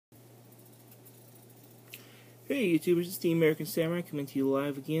Hey YouTubers, it's the American Samurai coming to you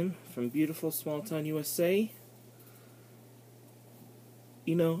live again from beautiful small town USA.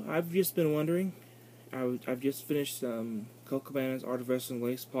 You know, I've just been wondering, I've just finished Colt Cabana's Art of Wrestling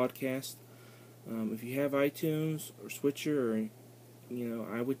Lace podcast. If you have iTunes or Switcher,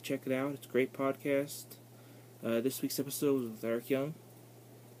 or I would check it out. It's a great podcast. This week's episode was with Eric Young.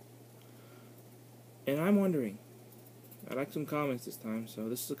 And I'm wondering, I'd like some comments this time, so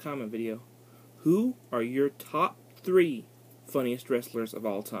this is a comment video. Who are your top 3 funniest wrestlers of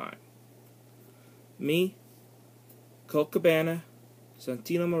all time? Me, Colt Cabana,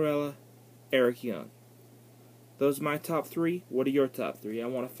 Santino Marella, Eric Young. Those are my top 3. What are your top 3? I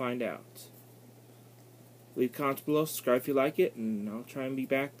want to find out. Leave comments below, subscribe if you like it, and I'll try and be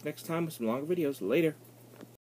back next time with some longer videos. Later.